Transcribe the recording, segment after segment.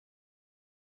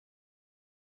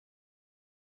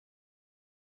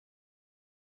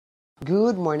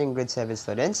Good morning, grade 7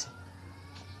 students.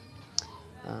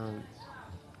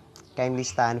 Kindly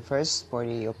stand first for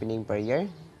the opening prayer.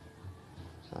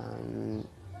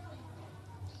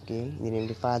 Okay, in the name of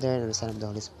the Father, and of the Son, and of the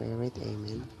Holy Spirit.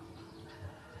 Amen.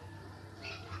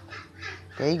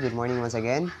 Okay, good morning once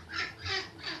again.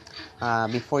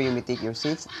 Before you may take your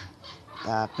seats,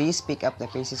 please pick up the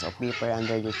pieces of paper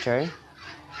under your chair.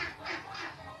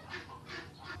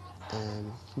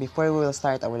 Before we will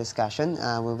start our discussion,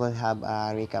 we will have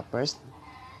a recap first.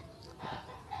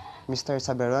 Mr.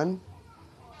 Saberon,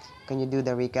 can you do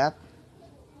the recap?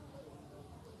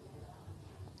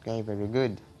 Okay, very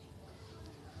good.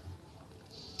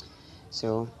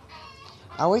 So,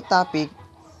 our topic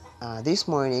this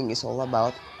morning is all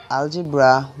about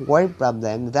algebra word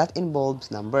problem that involves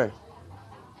number.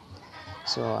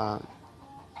 So,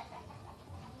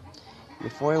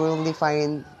 before we will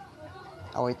define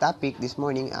our topic this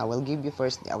morning, I will give you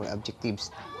first our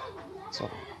objectives.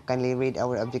 So, kindly read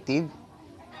our objective.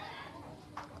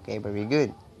 Okay, very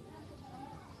good.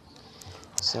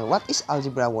 So, what is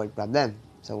algebra word problem?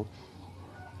 So,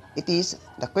 it is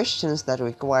the questions that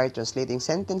require translating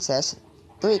sentences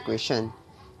to equation,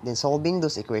 then solving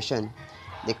those equations.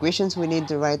 The equations we need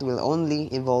to write will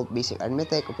only involve basic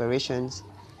arithmetic operations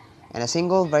and a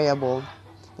single variable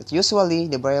that usually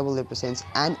the variable represents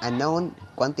an unknown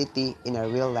quantity in a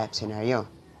real-life scenario.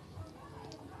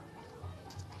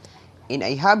 And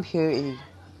I have here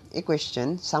a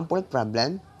question, sample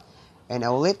problem, and I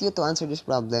will let you to answer this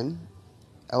problem.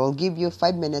 I will give you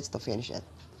 5 minutes to finish it.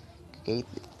 Okay,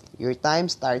 your time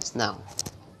starts now.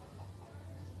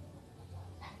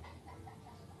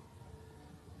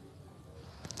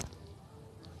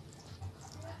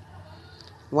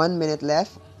 One minute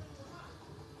left.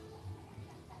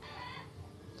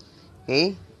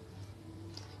 Okay,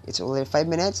 it's already 5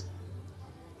 minutes.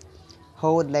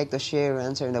 Who would like to share your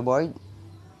answer on the board?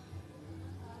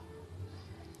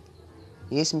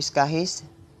 Yes, Miss Kahis.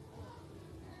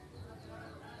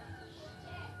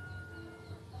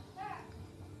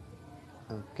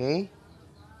 Okay.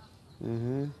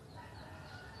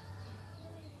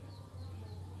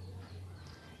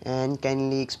 And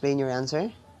kindly explain your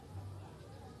answer.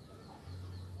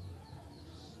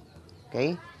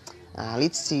 Okay.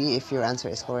 Let's see if your answer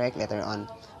is correct later on.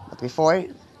 But before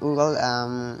we will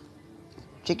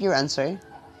check your answer,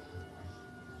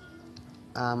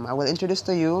 I will introduce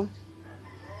to you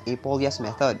a Polias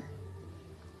method.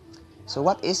 So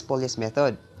what is Polias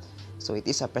method? So it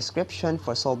is a prescription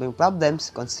for solving problems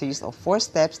consists of 4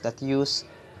 steps that use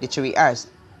the 3 R's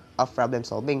of problem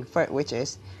solving, which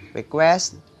is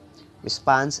request,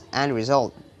 response, and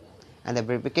result, and the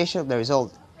verification of the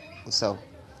result also.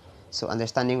 So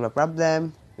understanding the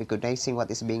problem, recognizing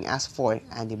what is being asked for,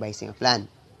 and devising a plan.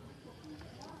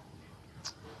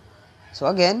 So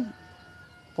again,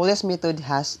 Polias method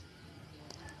has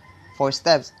 4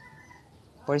 steps.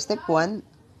 For step 1,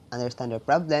 understand the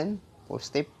problem. For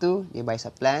step 2, devise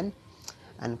a plan.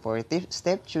 And for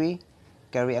step 3,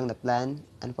 carry out the plan.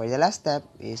 And for the last step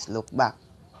is look back.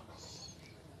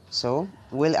 So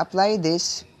we'll apply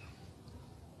this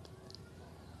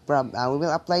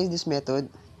method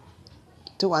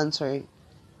to answer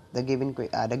the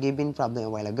given problem a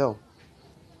while ago.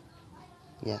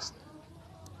 Yes.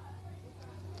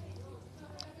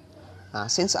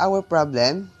 Since our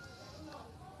problem,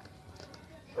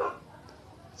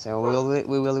 so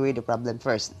we will read the problem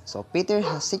first. So Peter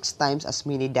has 6 times as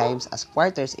many dimes as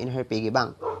quarters in her piggy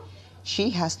bank.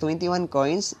 She has 21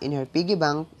 coins in her piggy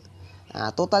bank.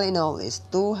 Total in all is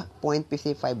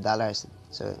 $2.55.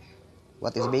 So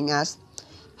what is being asked?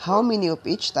 How many of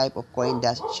each type of coin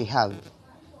does she have?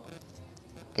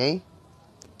 Okay.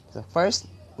 So first,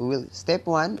 we will step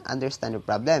 1, understand the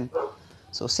problem.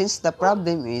 So since the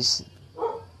problem is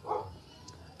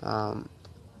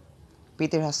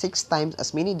Peter has 6 times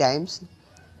as many dimes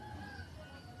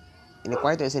in the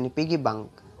quarters in the piggy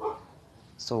bank.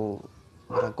 So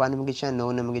kuan naman gid siya, no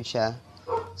naman gid siya.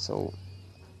 So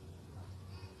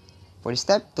for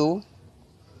step 2,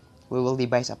 we will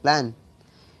devise a plan.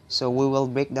 So we will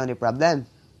break down the problem.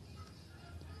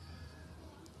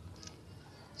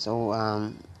 So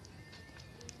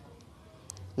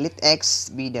let x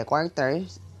be the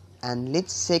quarters and let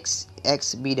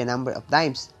 6x be the number of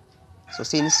dimes. So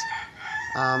since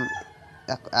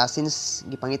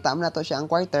gipangita mo na to siya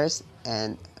ang quarters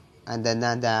and then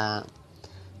the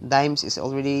dimes is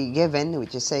already given,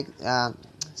 which is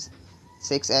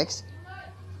 6x.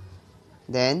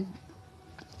 Then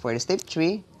for the step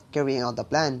 3, carrying out the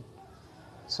plan.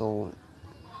 So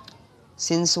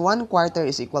since 1 quarter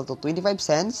is equal to 25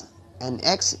 cents and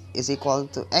x is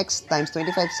equal to x times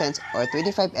 25 cents or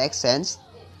 25x cents,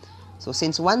 So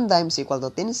since 1 dime is equal to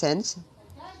 10 cents,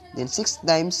 then 6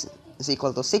 dimes is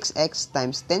equal to 6x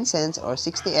times 10 cents or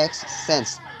 60x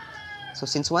cents. So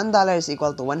since $1 is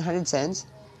equal to 100 cents,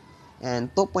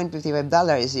 and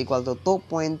 $2.55 is equal to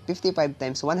 2.55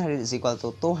 times 100 is equal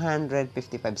to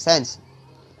 255 cents.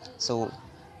 So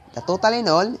the total in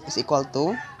all is equal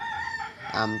to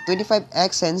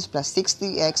 25x cents plus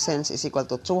 60x cents is equal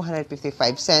to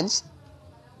 255 cents.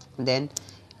 Then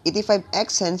 85x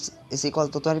cents is equal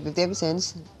to 255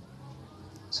 cents.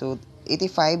 So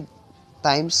 85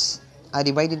 times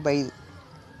divided by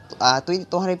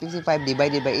 255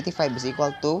 divided by 85 is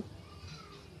equal to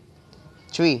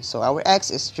 3. So our x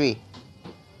is 3.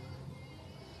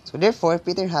 So therefore,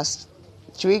 Peter has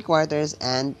 3 quarters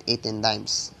and 18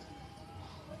 dimes.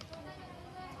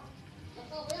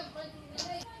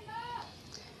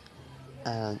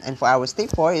 And for our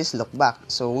step 4 is look back.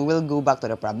 So we will go back to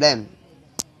the problem.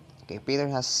 Okay, Peter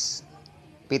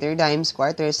dimes,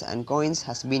 quarters, and coins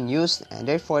has been used, and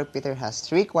therefore Peter has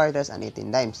 3 quarters and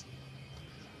 18 dimes.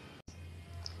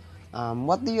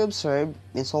 What do you observe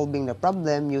in solving the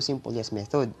problem using Polias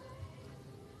method?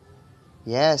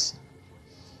 Yes,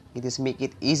 it is make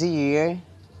it easier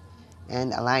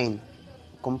and align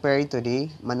compared to the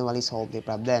manually solve the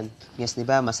problem. Yes, di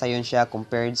ba? Masayon siya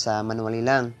compared sa manually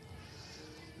lang.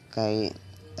 Okay,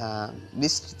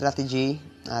 this strategy,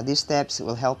 these steps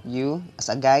will help you as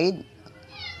a guide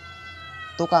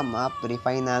to come up to the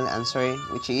final answer,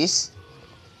 which is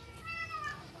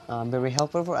very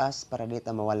helpful for us para di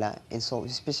ta mawala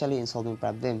especially in solving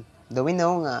problem. Though we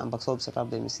know nga ang pag-solve sa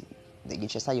problem is di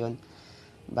siya sayon,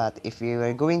 but if you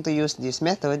are going to use this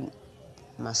method,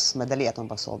 mas madali atong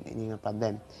pag-solve ini nga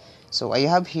problem. So I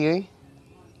have here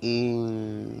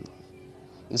in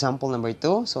example number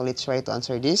 2. So let's try to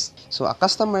answer this. So a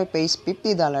customer pays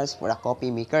 $50 for a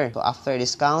coffee maker. So after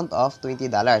discount of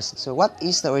 $20. So what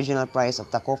is the original price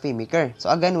of the coffee maker? So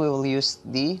again, we will use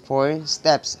the 4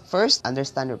 steps. First,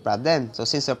 understand the problem. So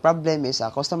since the problem is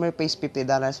a customer pays $50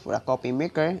 for a coffee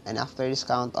maker and after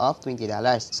discount of $20.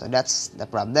 So that's the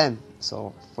problem.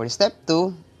 So for step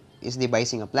 2 is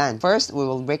devising a plan. First, we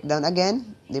will break down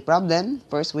again the problem.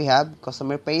 First, we have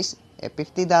customer pays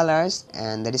 $50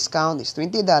 and the discount is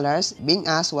 $20, being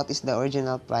asked what is the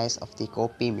original price of the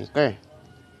coffee maker.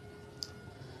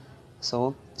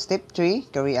 So step 3,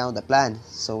 carry out the plan.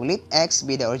 So let x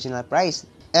be the original price.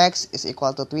 X is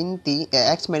equal to 20,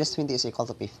 x minus 20 is equal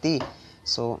to 50.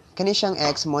 So kani siyang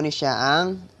x mo ni siya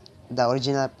ang the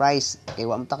original price. Okay,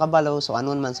 wa ta kabalo, so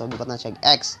anon man, so gipat na siya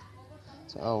x.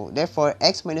 So therefore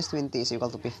x minus 20 is equal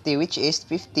to 50, which is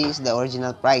 50 is the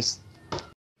original price.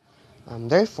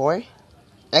 Therefore,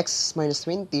 x minus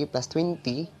 20 plus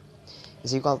 20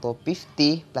 is equal to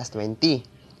 50 plus 20.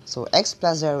 So, x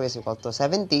plus 0 is equal to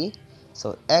 70.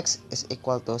 So, x is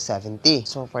equal to 70.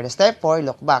 So, for the step 4,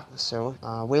 look back. So,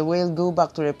 we will go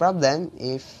back to the problem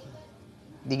if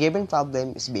the given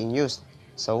problem is being used.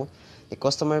 So, the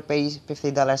customer pays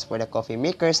 $50 for the coffee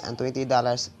makers and $20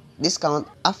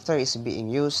 discount after it's being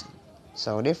used.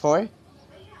 So, therefore,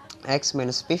 x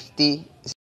minus 50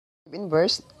 is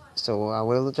inverse. So,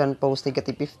 we'll transpose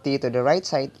negative 50 to the right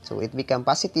side. So, it become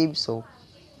positive. So,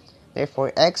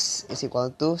 therefore, x is equal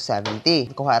to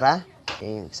 70. Kuha ra?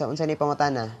 Okay. So, unsa ni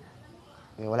pangutana?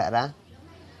 Okay, wala ra?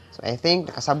 So, I think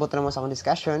nakasabot na mo sa akong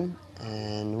discussion.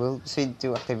 And we'll proceed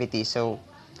to activity. So,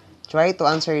 try to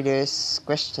answer this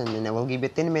question. And I will give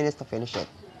you 10 minutes to finish it.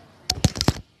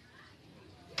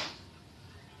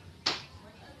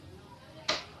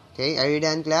 Okay, are you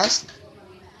done, class?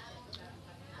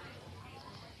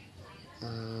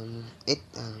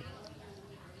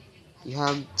 You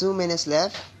have 2 minutes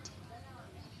left.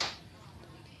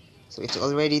 So it's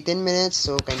already 10 minutes,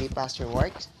 so kindly pass your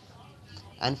work.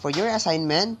 And for your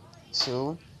assignment,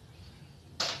 so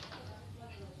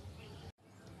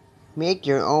make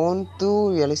your own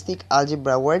 2 realistic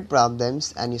algebra word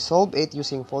problems and you solve it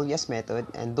using Polias method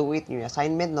and do it in your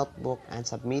assignment notebook and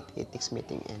submit it next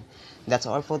meeting. And that's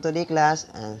all for today, class,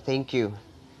 and thank you.